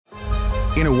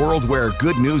In a world where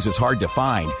good news is hard to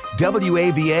find,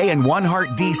 WAVA and One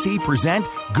Heart DC present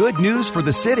Good News for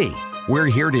the City. We're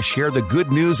here to share the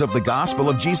good news of the gospel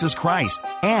of Jesus Christ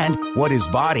and what His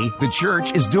body, the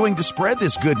church, is doing to spread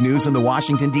this good news in the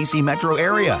Washington, D.C. metro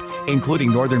area,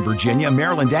 including Northern Virginia,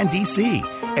 Maryland, and D.C.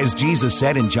 As Jesus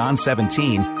said in John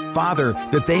 17, Father,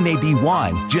 that they may be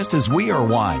one, just as we are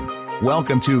one.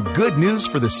 Welcome to Good News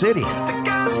for the City.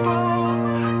 It's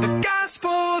the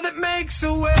gospel that makes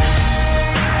a way.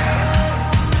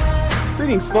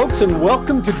 Greetings, folks, and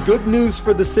welcome to Good News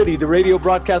for the City, the radio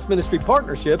broadcast ministry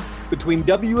partnership between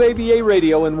WAVA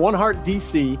Radio and One Heart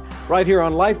DC, right here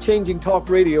on Life-Changing Talk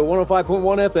Radio,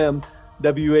 105.1 FM,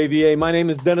 WAVA. My name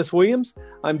is Dennis Williams.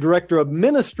 I'm Director of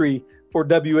Ministry for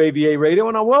WAVA Radio,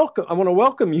 and I want to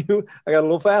welcome you. I got a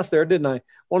little fast there, didn't I? I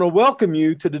want to welcome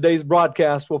you to today's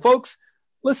broadcast. Well, folks,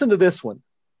 listen to this one.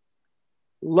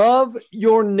 Love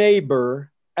your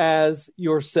neighbor as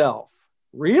yourself.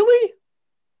 Really?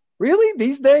 Really?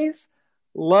 These days?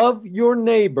 Love your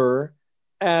neighbor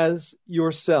as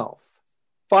yourself.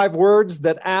 5 words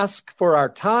that ask for our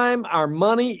time, our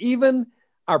money, even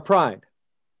our pride.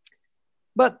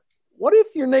 But what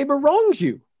if your neighbor wrongs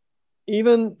you,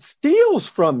 even steals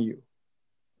from you?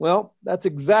 Well, that's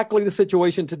exactly the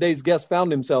situation today's guest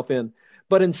found himself in.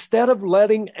 But instead of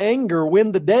letting anger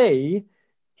win the day,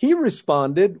 he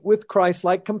responded with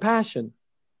Christ-like compassion.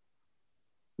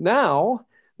 Now,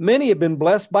 many have been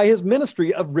blessed by his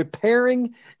ministry of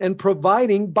repairing and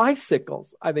providing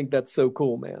bicycles. I think that's so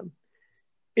cool, man.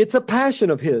 It's a passion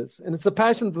of his, and it's a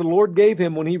passion that the Lord gave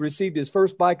him when he received his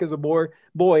first bike as a boy,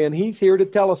 and he's here to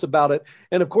tell us about it.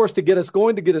 And, of course, to get us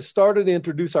going, to get us started, to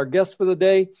introduce our guest for the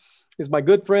day is my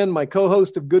good friend, my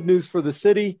co-host of Good News for the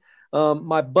City,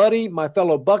 my buddy, my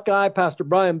fellow Buckeye, Pastor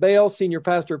Brian Bale, Senior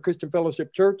Pastor of Christian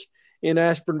Fellowship Church in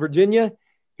Ashburn, Virginia.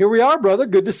 Here we are, brother.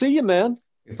 Good to see you, man.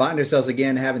 We find ourselves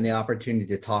again having the opportunity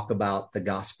to talk about the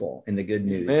gospel and the good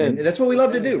news. And that's what we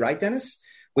love to do, right, Dennis?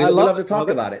 We love to talk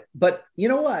about it. But you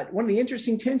know what? One of the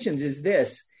interesting tensions is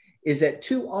that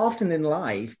too often in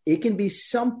life, it can be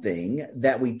something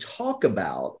that we talk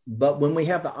about, but when we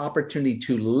have the opportunity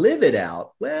to live it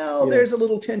out, well, there's a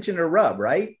little tension or rub,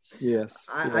 right? Yes.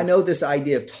 I know this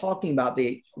idea of talking about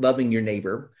loving your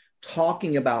neighbor,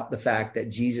 talking about the fact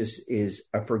that Jesus is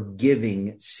a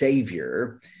forgiving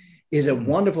Savior is a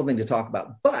wonderful thing to talk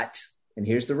about. But, and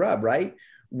here's the rub, right?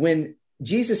 When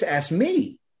Jesus asked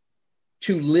me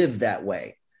to live that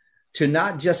way, to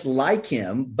not just like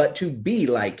him, but to be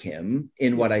like him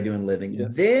in what I do in living,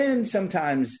 then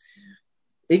sometimes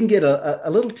it can get a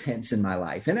little tense in my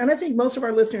life. And I think most of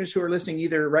our listeners who are listening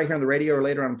either right here on the radio or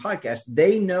later on the podcast,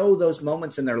 they know those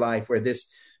moments in their life where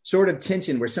this sort of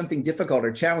tension, where something difficult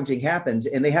or challenging happens,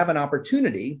 and they have an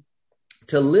opportunity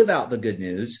to live out the good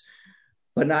news,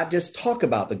 but not just talk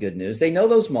about the good news. They know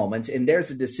those moments, and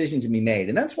there's a decision to be made.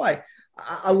 And that's why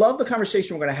I love the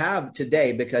conversation we're going to have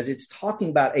today, because it's talking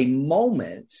about a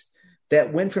moment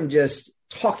that went from just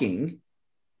talking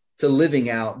to living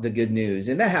out the good news.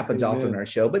 And that happens often in our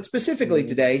show. But specifically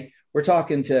today, we're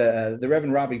talking to the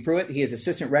Reverend Robbie Pruitt. He is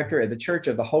assistant rector at the Church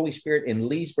of the Holy Spirit in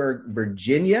Leesburg,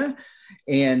 Virginia.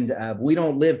 And we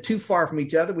don't live too far from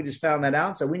each other. We just found that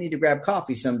out. So we need to grab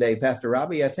coffee someday, Pastor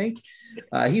Robbie, I think.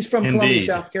 He's from Columbia,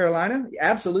 South Carolina.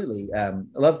 Absolutely. I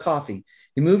love coffee.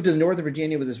 He moved to Northern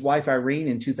Virginia with his wife, Irene,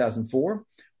 in 2004,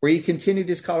 where he continued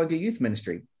his calling to youth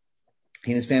ministry.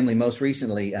 He and his family most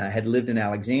recently had lived in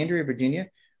Alexandria, Virginia,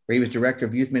 where he was director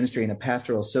of youth ministry and a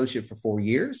pastoral associate for 4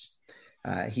 years.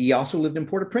 He also lived in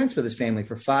Port-au-Prince with his family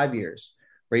for 5 years,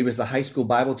 where he was the high school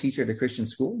Bible teacher at a Christian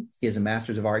school. He has a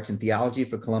Master's of Arts in Theology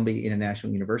for Columbia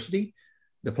International University,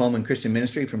 diploma in Christian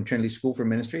ministry from Trinity School for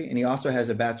Ministry, and he also has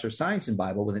a Bachelor of Science in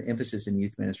Bible with an emphasis in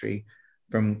youth ministry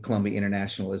from Columbia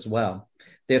International as well.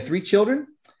 They have 3 children,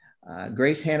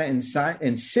 Grace, Hannah,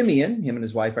 and Simeon, him and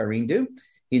his wife Irene do.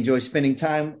 He enjoys spending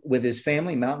time with his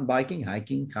family, mountain biking,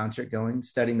 hiking, concert going,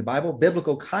 studying the Bible,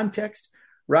 biblical context,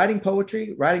 writing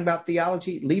poetry, writing about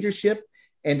theology, leadership,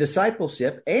 and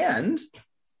discipleship, and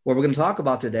what we're going to talk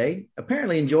about today,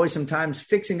 apparently enjoys sometimes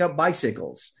fixing up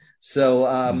bicycles. So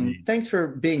thanks for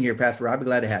being here, Pastor Rob. I'm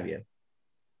glad to have you.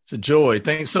 It's a joy.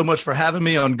 Thanks so much for having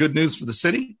me on Good News for the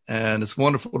City. And it's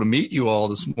wonderful to meet you all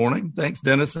this morning. Thanks,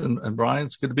 Dennis and Brian.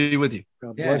 It's good to be with you.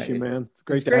 God bless you, man. It's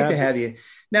great to have you.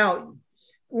 Now,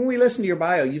 when we listen to your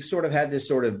bio, you've sort of had this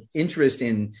sort of interest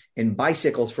in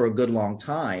bicycles for a good long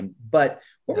time. But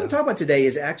what we're going to talk about today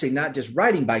is actually not just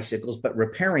riding bicycles, but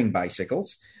repairing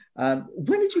bicycles.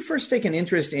 When did you first take an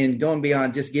interest in going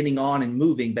beyond just getting on and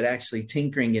moving, but actually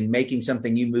tinkering and making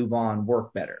something you move on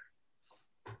work better?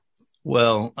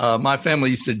 Well, my family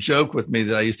used to joke with me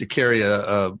that I used to carry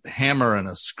a hammer and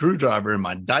a screwdriver in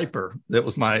my diaper. That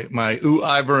was my ooh,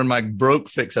 Ivor and my broke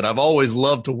fix it. I've always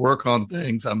loved to work on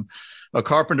things. I'm a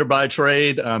carpenter by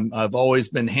trade. I've always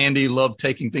been handy, loved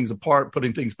taking things apart,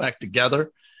 putting things back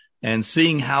together and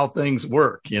seeing how things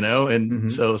work, And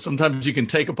so sometimes you can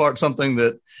take apart something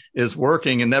that is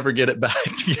working and never get it back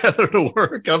together to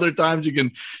work. Other times you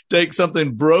can take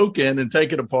something broken and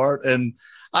take it apart. And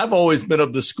I've always been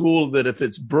of the school that if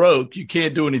it's broke, you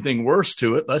can't do anything worse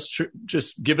to it. Let's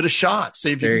just give it a shot.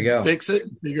 See if you can fix it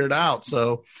and figure it out.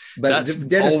 So that's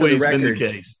Dennis, always for the record, been the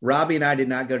case. Robbie and I did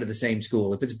not go to the same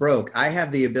school. If it's broke, I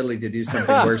have the ability to do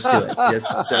something worse to it. Just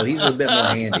so he's a little bit more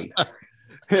handy.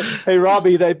 Hey,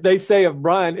 Robbie, they say of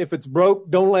Brian, if it's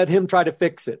broke, don't let him try to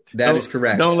fix it. That is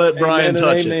correct. Don't let Brian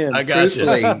touch it. I got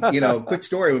Truthfully, quick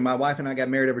story. When my wife and I got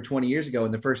married over 20 years ago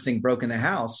and the first thing broke in the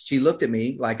house, she looked at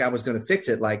me like I was going to fix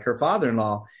it, like her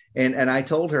father-in-law. And I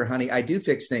told her, honey, I do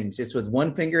fix things. It's with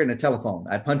one finger and a telephone.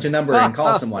 I punch a number and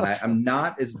call someone. I'm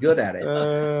not as good at it.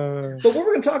 But what we're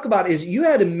going to talk about is you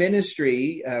had a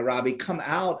ministry, Robbie, come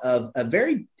out of a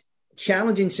very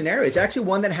challenging scenario. It's actually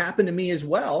one that happened to me as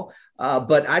well.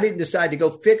 But I didn't decide to go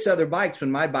fix other bikes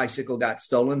when my bicycle got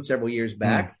stolen several years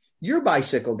back. Your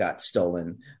bicycle got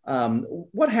stolen.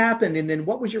 What happened? And then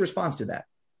what was your response to that?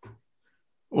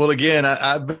 Well, again,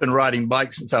 I've been riding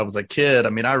bikes since I was a kid. I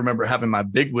mean, I remember having my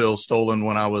big wheel stolen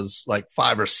when I was like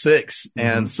 5 or 6.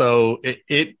 And so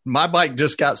my bike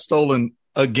just got stolen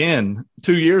again.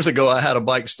 2 years ago, I had a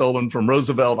bike stolen from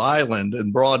Roosevelt Island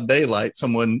in broad daylight.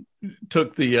 Someone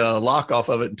took the lock off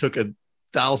of it and took a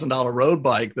 $1,000 road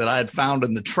bike that I had found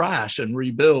in the trash and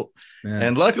rebuilt. Man.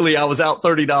 And luckily I was out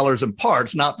 $30 in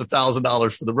parts, not the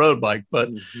 $1,000 for the road bike. But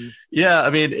yeah, I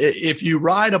mean, if you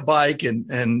ride a bike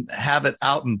and have it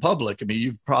out in public, I mean,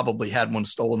 you've probably had one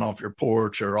stolen off your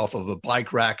porch or off of a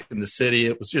bike rack in the city.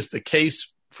 It was just the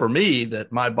case for me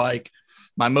that my bike,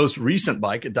 my most recent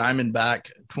bike, a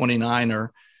Diamondback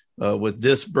 29er, with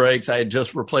disc brakes. I had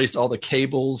just replaced all the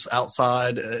cables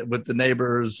outside with the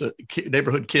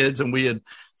neighborhood kids, and we had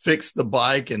fixed the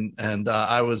bike and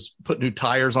I was put new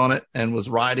tires on it and was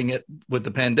riding it with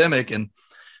the pandemic. And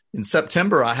in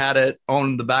September, I had it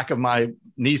on the back of my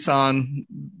my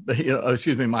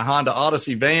Honda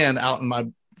Odyssey van out in my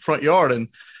front yard, and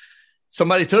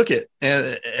somebody took it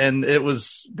and it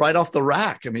was right off the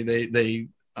rack. I mean, they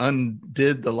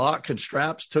undid the lock and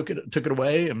straps, took it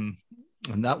away, and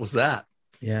that was that.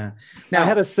 Yeah. Now I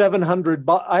had a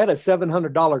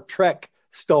 $700 Trek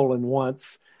stolen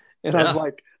once, and I was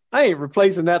like, I ain't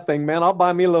replacing that thing, man. I'll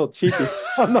buy me a little cheapie.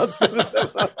 I'm not spending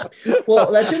that.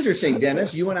 Well, that's interesting,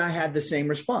 Dennis. You and I had the same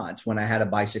response. When I had a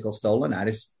bicycle stolen, I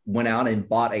just went out and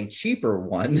bought a cheaper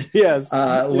one. Yes.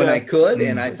 When I could.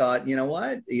 And I thought, you know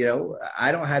what?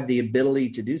 I don't have the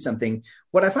ability to do something.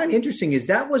 What I find interesting is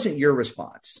that wasn't your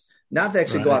response. Not to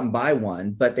actually go out and buy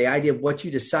one, but the idea of what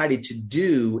you decided to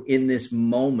do in this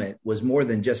moment was more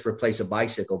than just replace a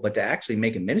bicycle, but to actually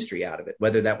make a ministry out of it,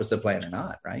 whether that was the plan or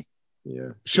not, right? Yeah,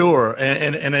 sure.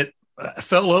 And it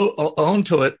fell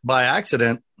onto it by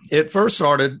accident. It first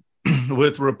started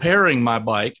with repairing my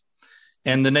bike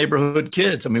and the neighborhood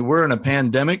kids. I mean, we're in a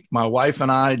pandemic. My wife and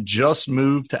I just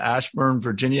moved to Ashburn,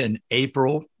 Virginia in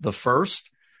April the 1st.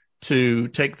 To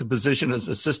take the position as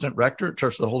assistant rector at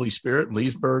Church of the Holy Spirit,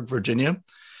 Leesburg, Virginia.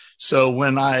 So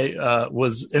when I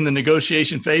was in the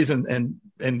negotiation phase and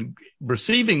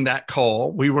receiving that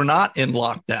call, we were not in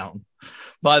lockdown.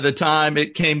 By the time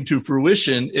it came to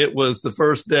fruition, it was the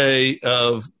first day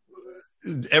of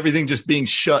everything just being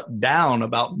shut down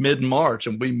about mid-March.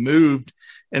 And we moved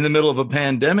in the middle of a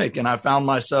pandemic, and I found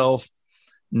myself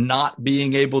not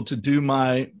being able to do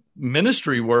my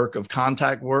ministry work of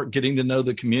contact work, getting to know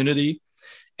the community.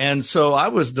 And so I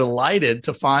was delighted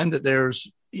to find that there's,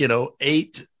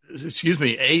 8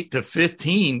 to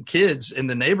 15 kids in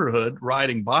the neighborhood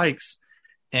riding bikes,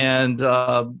 and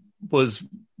was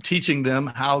teaching them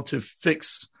how to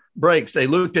fix brakes. They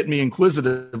looked at me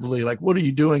inquisitively, like, what are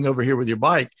you doing over here with your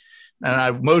bike? And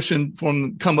I motioned for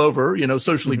them to come over,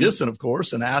 socially distant, of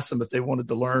course, and asked them if they wanted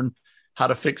to learn how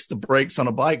to fix the brakes on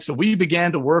a bike. So we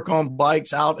began to work on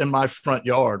bikes out in my front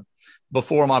yard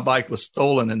before my bike was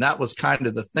stolen. And that was kind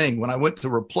of the thing. When I went to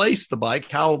replace the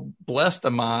bike, how blessed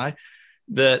am I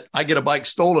that I get a bike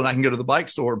stolen, I can go to the bike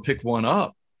store and pick one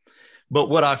up. But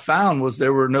what I found was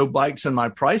there were no bikes in my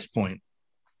price point.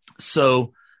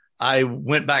 So I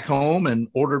went back home and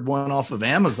ordered one off of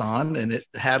Amazon, and it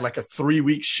had like a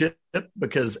 3-week ship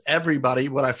because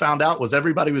what I found out was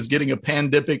everybody was getting a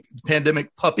pandemic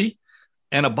puppy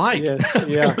and a bike. Yes,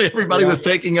 yeah, Everybody was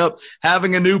taking up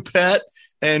having a new pet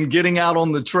and getting out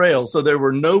on the trail. So there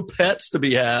were no pets to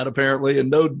be had, apparently,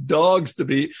 and no dogs to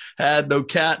be had, no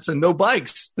cats and no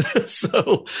bikes.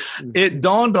 So it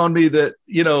dawned on me that,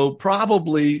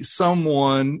 probably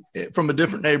someone from a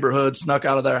different neighborhood snuck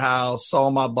out of their house, saw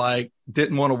my bike,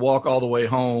 didn't want to walk all the way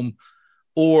home,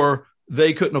 or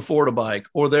they couldn't afford a bike,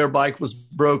 or their bike was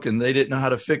broken. They didn't know how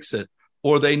to fix it,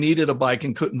 or they needed a bike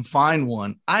and couldn't find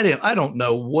one. I don't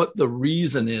know what the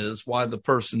reason is why the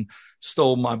person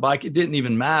stole my bike. It didn't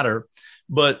even matter.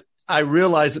 But I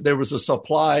realized that there was a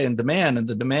supply and demand, and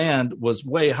the demand was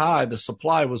way high. The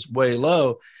supply was way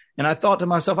low. And I thought to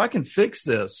myself, I can fix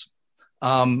this.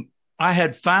 I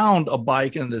had found a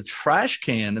bike in the trash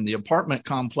can in the apartment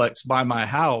complex by my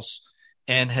house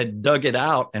and had dug it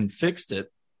out and fixed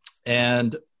it.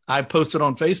 And I posted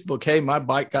on Facebook, hey, my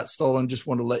bike got stolen. Just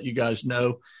want to let you guys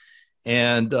know.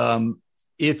 And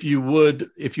if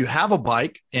you have a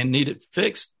bike and need it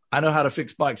fixed, I know how to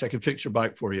fix bikes. I can fix your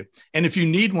bike for you. And if you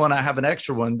need one, I have an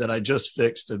extra one that I just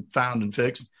fixed and found and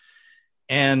fixed.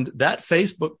 And that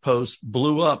Facebook post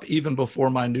blew up even before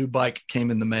my new bike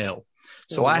came in the mail.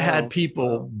 So I had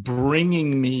people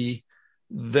bringing me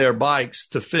their bikes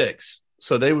to fix.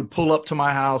 So they would pull up to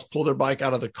my house, pull their bike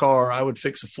out of the car. I would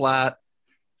fix a flat,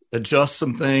 adjust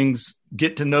some things,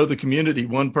 get to know the community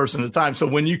one person at a time. So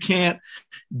when you can't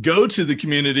go to the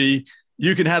community,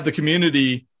 you can have the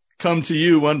community come to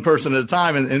you one person at a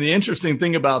time. And the interesting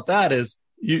thing about that is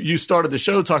you started the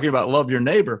show talking about love your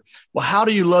neighbor. Well, how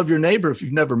do you love your neighbor if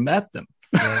you've never met them?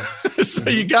 Yeah. So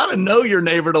you got to know your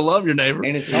neighbor to love your neighbor.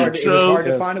 And it's hard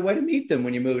to find a way to meet them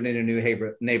when you're moving into a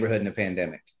new neighborhood in a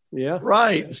pandemic. Yeah.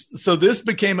 Right. So this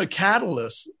became a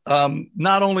catalyst,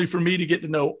 not only for me to get to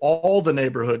know all the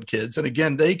neighborhood kids. And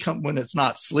again, they come when it's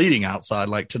not sleeting outside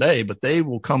like today, but they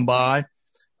will come by,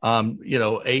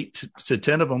 8 to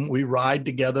 10 of them. We ride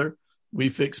together. We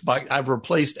fix bike. I've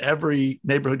replaced every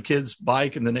neighborhood kid's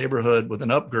bike in the neighborhood with an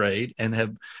upgrade and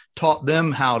have taught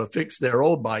them how to fix their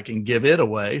old bike and give it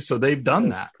away. So they've done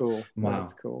that. Cool. Wow.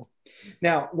 That's cool.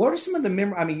 Now, what are some of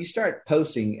the you start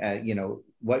posting,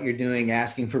 what you're doing,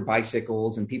 asking for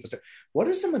bicycles, and people start. What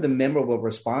are some of the memorable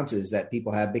responses that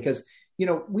people have? Because,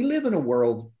 we live in a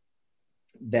world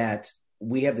that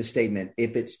we have the statement,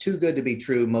 if it's too good to be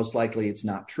true, most likely it's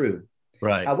not true.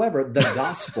 Right. However, the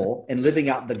gospel and living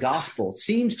out the gospel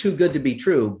seems too good to be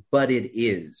true, but it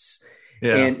is.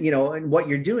 Yeah. And, and what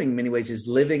you're doing in many ways is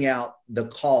living out the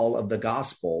call of the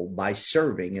gospel by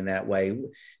serving in that way.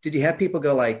 Did you have people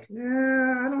go like, I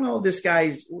don't know,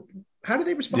 how do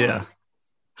they respond? Yeah.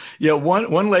 Yeah.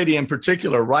 One lady in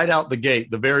particular, right out the gate,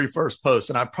 the very first post,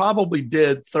 and I probably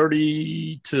did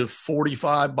 30 to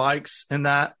 45 bikes in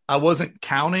that. I wasn't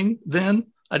counting then.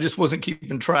 I just wasn't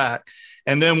keeping track.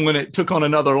 And then when it took on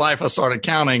another life, I started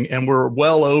counting, and we're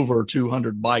well over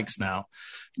 200 bikes now.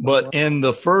 But in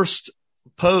the first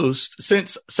post,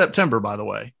 since September, by the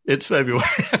way, it's February.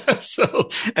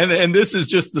 So, and this is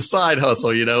just the side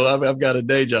hustle, I've got a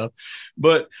day job,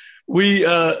 but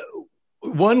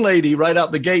one lady right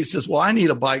out the gate says, well, I need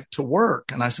a bike to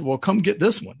work. And I said, well, come get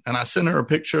this one. And I sent her a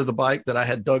picture of the bike that I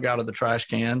had dug out of the trash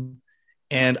can.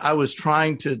 And I was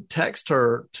trying to text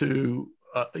her to,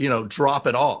 drop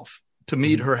it off to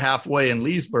meet her halfway in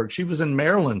Leesburg. She was in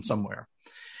Maryland somewhere,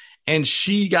 and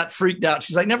she got freaked out.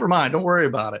 She's like, never mind, don't worry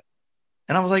about it.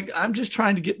 And I was like, I'm just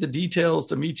trying to get the details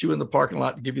to meet you in the parking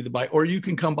lot to give you the bike, or you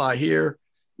can come by here,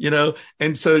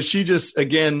 And so she just,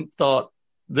 again, thought,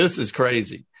 this is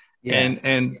crazy. Yeah.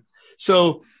 And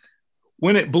so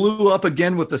when it blew up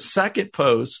again with the second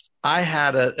post, I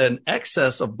had an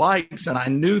excess of bikes, and I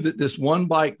knew that this one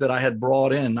bike that I had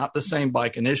brought in, not the same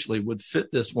bike initially, would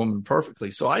fit this woman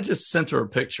perfectly. So I just sent her a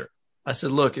picture. I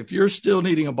said, look, if you're still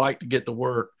needing a bike to get to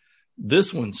work,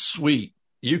 this one's sweet.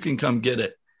 You can come get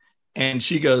it. And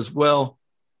she goes, well,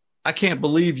 I can't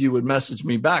believe you would message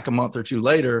me back a month or two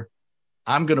later.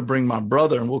 I'm going to bring my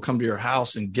brother and we'll come to your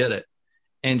house and get it.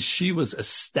 And she was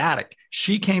ecstatic.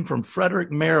 She came from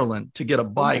Frederick, Maryland to get a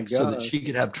bike so that she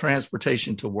could have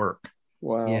transportation to work.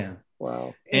 Wow. Yeah.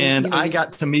 Wow. And I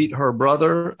got to meet her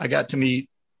brother. I got to meet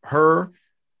her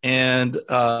and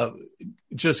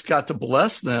just got to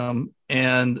bless them.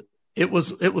 And it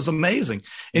was amazing.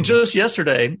 And just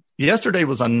yesterday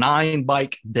was a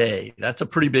 9-bike day. That's a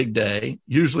pretty big day.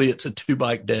 Usually it's a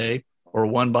 2-bike day or a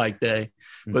 1-bike day.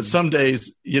 But some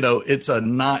days, it's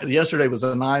yesterday was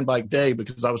a 9-bike day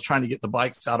because I was trying to get the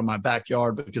bikes out of my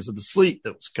backyard because of the sleet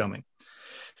that was coming.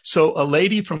 So a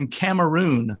lady from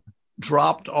Cameroon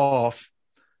dropped off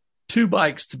 2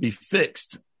 bikes to be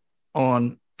fixed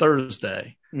on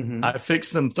Thursday. Mm-hmm. I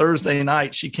fixed them Thursday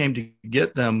night. She came to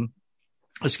get them,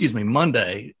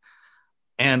 Monday.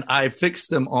 And I fixed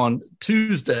them on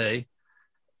Tuesday.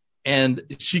 And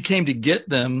she came to get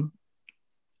them.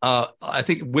 I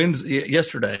think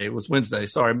yesterday, it was Wednesday.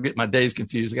 Sorry, I'm getting my days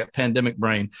confused. I got pandemic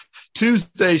brain.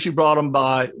 Tuesday, she brought them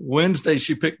by. Wednesday,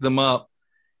 she picked them up.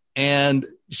 And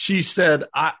she said,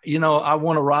 I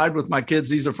want to ride with my kids.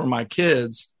 These are for my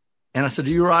kids. And I said,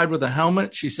 do you ride with a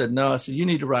helmet? She said, no. I said, you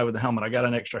need to ride with a helmet. I got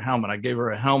an extra helmet. I gave her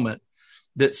a helmet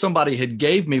that somebody had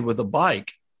gave me with a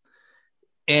bike.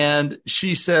 And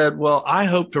she said, well, I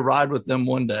hope to ride with them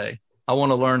one day. I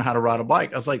want to learn how to ride a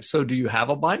bike. I was like, so do you have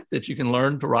a bike that you can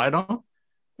learn to ride on?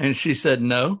 And she said,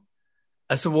 no.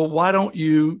 I said, well, why don't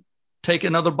you take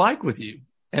another bike with you?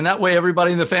 And that way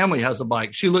everybody in the family has a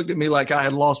bike. She looked at me like I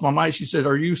had lost my mind. She said,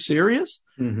 are you serious?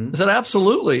 Mm-hmm. I said,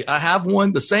 absolutely. I have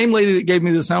one. The same lady that gave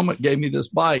me this helmet gave me this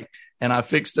bike, and I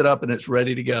fixed it up and it's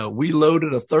ready to go. We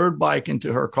loaded a third bike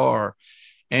into her car,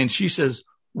 and she says,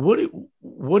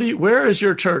 where is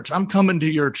your church? I'm coming to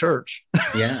your church.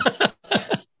 Yeah.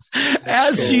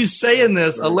 As cool. She's saying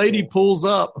this, a lady pulls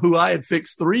up who I had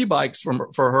fixed 3 bikes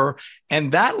for her.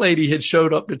 And that lady had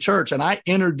showed up to church, and I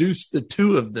introduced the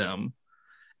 2 of them,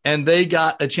 and they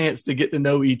got a chance to get to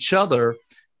know each other,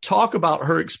 talk about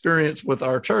her experience with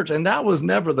our church. And that was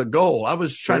never the goal. I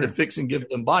was trying to fix and give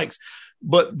them bikes.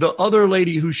 But the other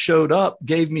lady who showed up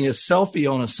gave me a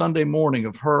selfie on a Sunday morning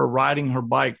of her riding her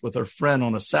bike with her friend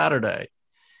on a Saturday.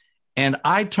 And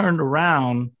I turned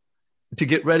around to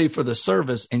get ready for the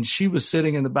service, and she was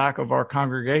sitting in the back of our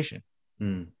congregation.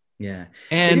 Yeah.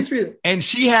 And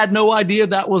she had no idea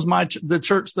that was the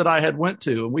church that I had went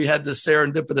to. And we had this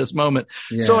serendipitous moment.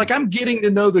 Yeah. So I'm getting to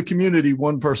know the community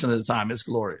one person at a time. It's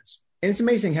glorious. And it's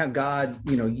amazing how God,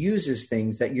 uses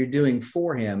things that you're doing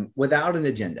for him without an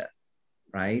agenda,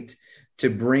 right? To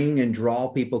bring and draw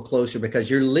people closer, because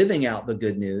you're living out the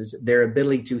good news. Their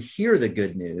ability to hear the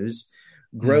good news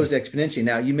grows exponentially.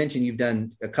 Now, you mentioned you've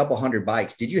done a couple hundred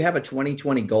bikes. Did you have a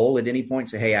 2020 goal at any point?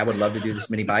 Say, hey, I would love to do this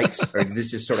many bikes, or did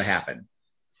this just sort of happen?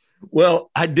 Well,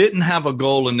 I didn't have a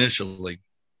goal initially.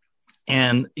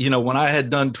 And, when I had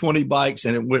done 20 bikes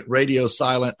and it went radio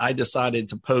silent, I decided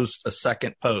to post a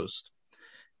second post.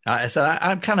 I said,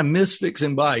 I kind of miss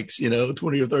fixing bikes, 20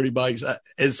 or 30 bikes.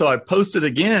 And so I posted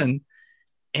again,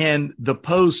 and the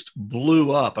post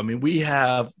blew up. I mean,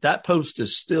 that post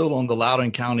is still on the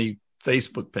Loudoun County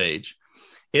Facebook page.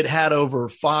 It had over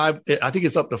I think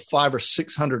it's up to 500 or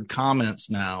 600 comments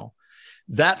now.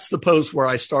 That's the post where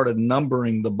I started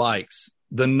numbering the bikes.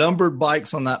 The numbered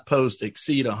bikes on that post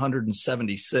exceed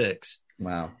 176.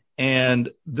 Wow.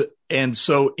 And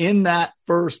so in that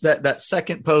that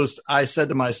second post, I said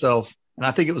to myself, and I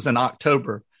think it was in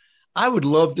October, I would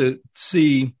love to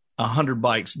see 100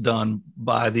 bikes done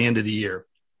by the end of the year.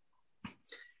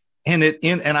 And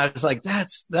I was like,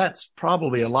 that's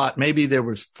probably a lot. Maybe there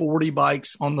was 40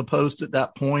 bikes on the post at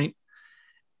that point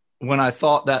when I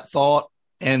thought that thought.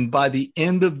 And by the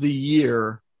end of the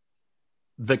year,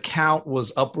 the count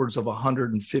was upwards of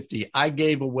 150. I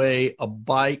gave away a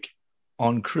bike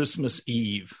on Christmas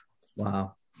Eve.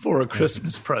 Wow. For a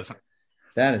Christmas present.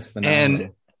 That is phenomenal.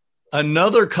 And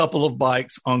another couple of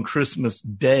bikes on Christmas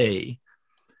Day.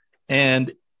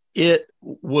 And it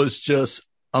was just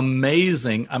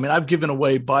amazing. I mean, I've given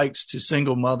away bikes to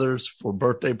single mothers for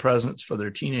birthday presents for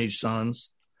their teenage sons.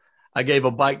 I gave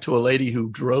a bike to a lady who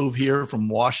drove here from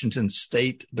Washington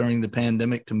State during the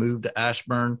pandemic to move to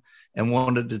Ashburn and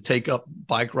wanted to take up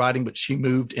bike riding, but she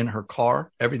moved in her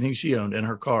car, everything she owned in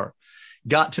her car.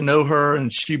 Got to know her,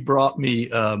 and she brought me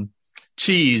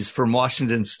cheese from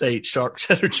Washington State, sharp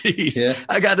cheddar cheese. Yeah.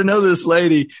 I got to know this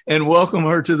lady and welcome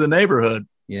her to the neighborhood.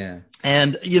 Yeah.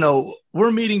 And, we're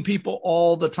meeting people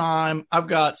all the time. I've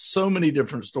got so many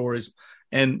different stories.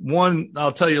 And one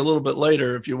I'll tell you a little bit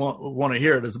later if you want to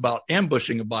hear it, is about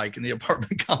ambushing a bike in the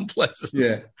apartment complexes.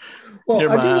 Yeah. Well,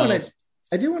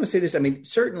 I do want to say this. I mean,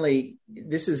 certainly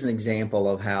this is an example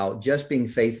of how just being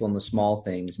faithful in the small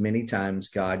things, many times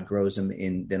God grows them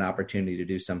in an opportunity to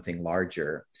do something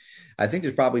larger. I think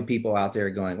there's probably people out there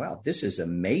going, wow, this is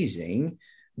amazing.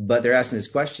 But they're asking this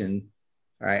question.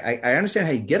 All right, I understand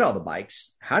how you get all the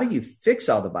bikes. How do you fix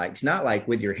all the bikes? Not like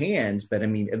with your hands, but I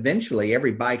mean, eventually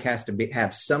every bike has to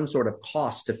have some sort of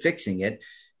cost to fixing it,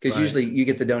 because usually you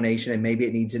get the donation and maybe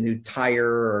it needs a new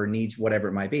tire or needs whatever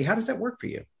it might be. How does that work for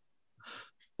you?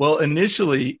 Well,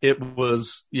 initially it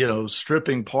was,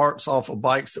 stripping parts off of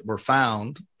bikes that were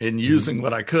found and using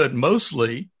what I could.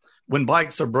 Mostly when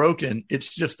bikes are broken,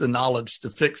 it's just the knowledge to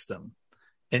fix them.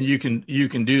 And you can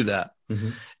do that. Mm-hmm.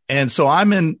 And so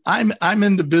I'm in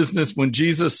the business when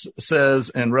Jesus says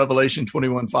in Revelation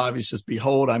 21:5, he says,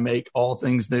 behold, I make all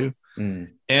things new.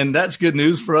 And that's good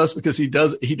news for us, because he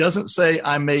doesn't say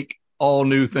I make all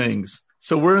new things.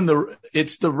 So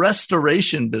it's the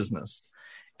restoration business.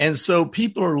 And so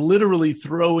people are literally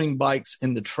throwing bikes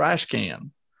in the trash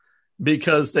can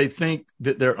because they think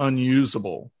that they're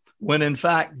unusable, when in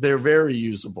fact they're very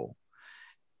usable.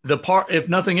 If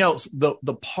nothing else,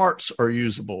 the parts are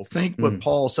usable. Think what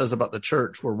Paul says about the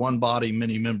church. We're one body,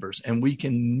 many members, and we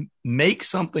can make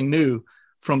something new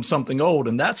from something old.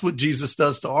 And that's what Jesus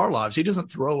does to our lives. He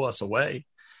doesn't throw us away.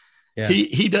 Yeah.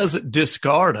 He doesn't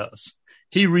discard us.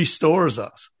 He restores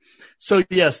us. So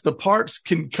yes, the parts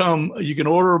can come. You can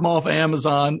order them off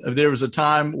Amazon. There was a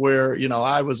time where,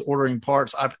 I was ordering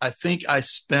parts. I think I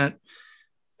spent,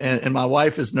 and my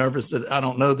wife is nervous that I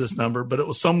don't know this number, but it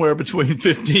was somewhere between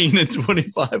 $1,500 and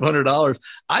 $2,500.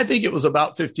 I think it was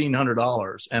about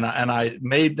 $1,500. And I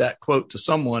made that quote to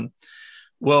someone.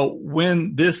 Well,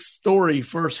 when this story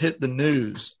first hit the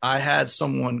news, I had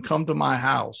someone come to my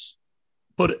house,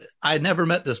 I never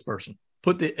met this person,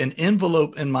 put an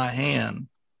envelope in my hand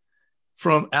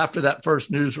from after that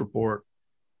first news report,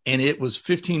 and it was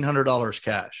 $1,500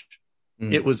 cash.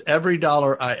 It was every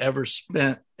dollar I ever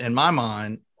spent in my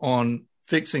mind on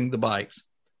fixing the bikes,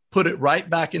 put it right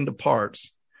back into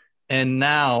parts. And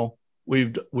now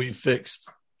we've fixed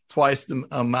twice the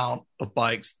amount of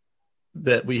bikes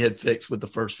that we had fixed with the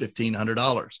first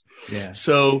 $1,500. Yeah.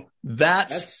 So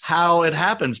that's how it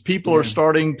happens. People are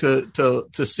starting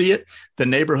to see it. The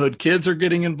neighborhood kids are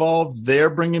getting involved. They're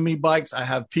bringing me bikes. I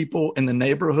have people in the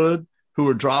neighborhood who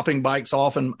are dropping bikes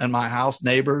off in my house,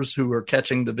 neighbors who are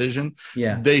catching the vision.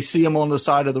 Yeah. They see them on the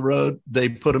side of the road. They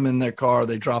put them in their car.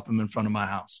 They drop them in front of my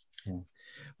house. Yeah.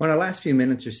 Well, in our last few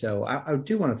minutes or so, I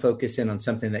do want to focus in on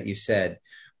something that you said,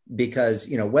 because,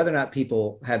 whether or not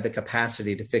people have the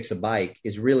capacity to fix a bike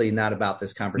is really not about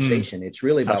this conversation. It's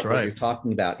really about what you're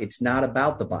talking about. It's not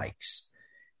about the bikes.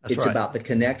 It's about the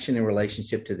connection and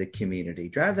relationship to the community.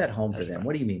 Drive that home for them.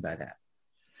 What do you mean by that?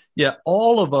 Yeah,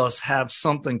 all of us have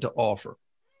something to offer.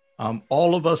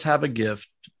 All of us have a gift.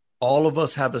 All of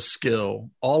us have a skill.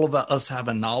 All of us have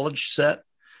a knowledge set.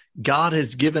 God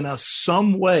has given us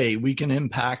some way we can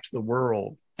impact the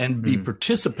world and be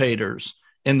participators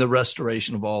in the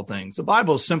restoration of all things. The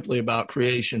Bible is simply about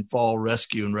creation, fall,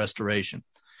 rescue, and restoration.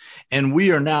 And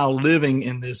we are now living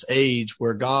in this age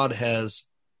where God has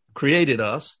created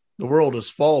us. The world has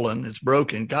fallen. It's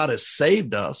broken. God has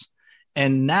saved us.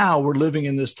 And now we're living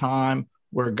in this time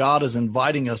where God is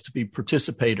inviting us to be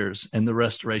participators in the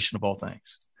restoration of all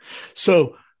things.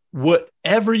 So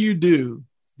whatever you do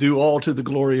all to the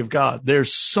glory of God.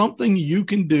 There's something you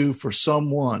can do for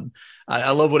someone.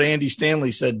 I love what Andy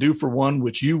Stanley said, do for one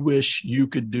which you wish you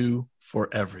could do for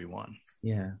everyone.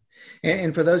 Yeah.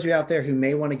 And for those of you out there who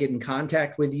may want to get in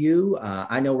contact with you,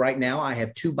 I know right now I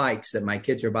have 2 bikes that my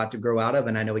kids are about to grow out of,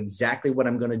 and I know exactly what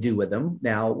I'm going to do with them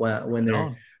now when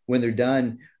they're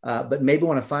done. But maybe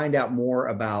want to find out more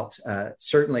about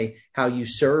certainly how you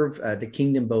serve the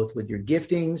kingdom, both with your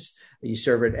giftings. You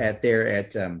serve it at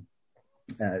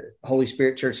Holy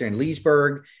Spirit Church here in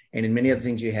Leesburg, and in many other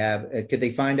things you have. Could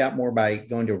they find out more by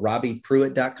going to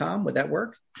RobbiePruitt.com? Would that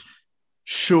work?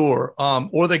 Sure.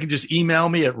 Or they can just email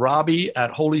me at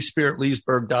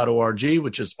robbie@holyspiritleesburg.org,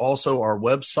 which is also our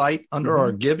website. Under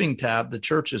our giving tab, the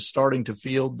church is starting to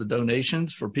field the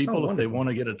donations for people if they want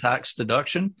to get a tax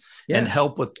deduction and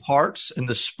help with parts. In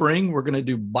the spring, we're going to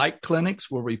do bike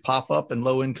clinics where we pop up in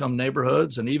low-income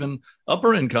neighborhoods and even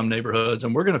upper-income neighborhoods,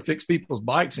 and we're going to fix people's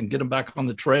bikes and get them back on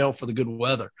the trail for the good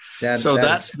weather. That's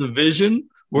the vision.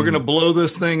 We're going to blow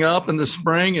this thing up in the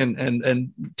spring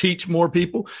and teach more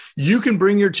people. You can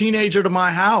bring your teenager to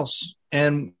my house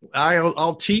and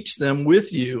I'll teach them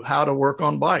with you how to work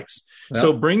on bikes. Well,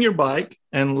 so bring your bike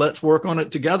and let's work on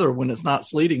it together when it's not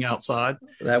sleeting outside.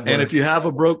 And if you have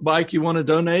a broke bike you want to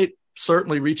donate,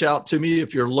 certainly reach out to me.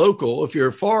 If you're local, if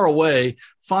you're far away,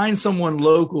 find someone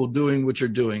local doing what you're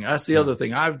doing. That's the other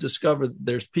thing. I've discovered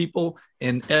there's people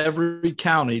in every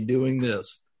county doing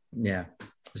this. Yeah.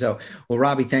 So, well,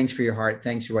 Robbie, thanks for your heart.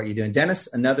 Thanks for what you're doing. Dennis,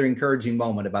 another encouraging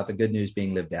moment about the good news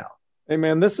being lived out. Hey,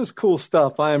 man, this is cool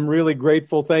stuff. I am really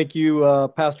grateful. Thank you,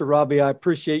 Pastor Robbie. I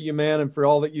appreciate you, man, and for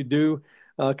all that you do,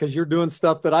 because you're doing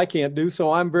stuff that I can't do. So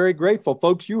I'm very grateful.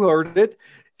 Folks, you heard it. If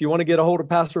you want to get a hold of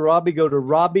Pastor Robbie, go to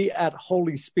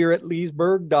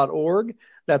robbie@holyspiritleesburg.org.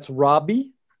 That's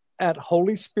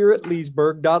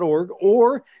robbie@holyspiritleesburg.org.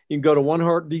 Or you can go to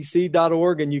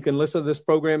oneheartdc.org and you can listen to this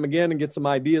program again and get some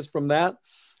ideas from that.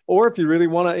 Or if you really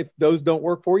want to, if those don't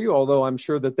work for you, although I'm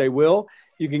sure that they will,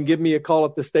 you can give me a call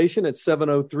at the station at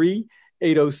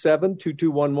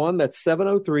 703-807-2211. That's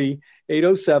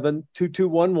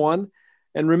 703-807-2211.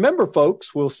 And remember,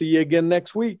 folks, we'll see you again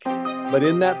next week. But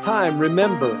in that time,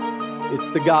 remember, it's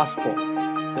the gospel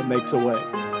that makes a way.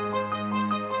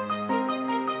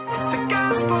 It's the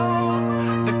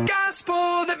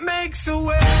gospel that makes a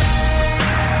way.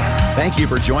 Thank you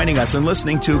for joining us and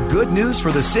listening to Good News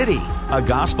for the City, a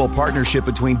gospel partnership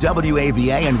between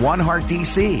WAVA and One Heart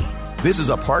DC. This is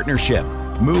a partnership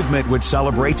movement which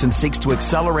celebrates and seeks to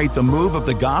accelerate the move of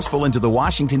the gospel into the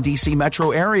Washington, D.C.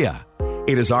 metro area.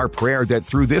 It is our prayer that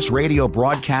through this radio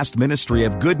broadcast ministry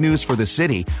of Good News for the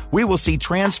City, we will see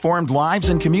transformed lives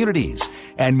and communities,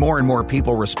 and more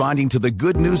people responding to the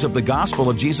good news of the gospel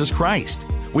of Jesus Christ.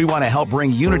 We want to help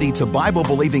bring unity to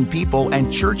Bible-believing people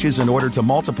and churches in order to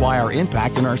multiply our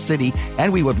impact in our city,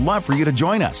 and we would love for you to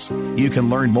join us. You can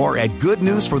learn more at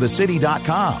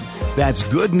goodnewsforthecity.com. That's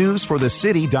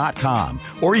goodnewsforthecity.com.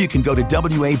 Or you can go to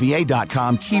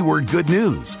WAVA.com, keyword good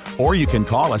news. Or you can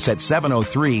call us at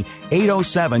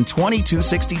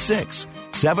 703-807-2266.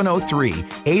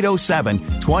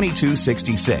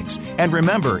 703-807-2266. And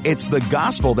remember, it's the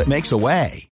gospel that makes a way.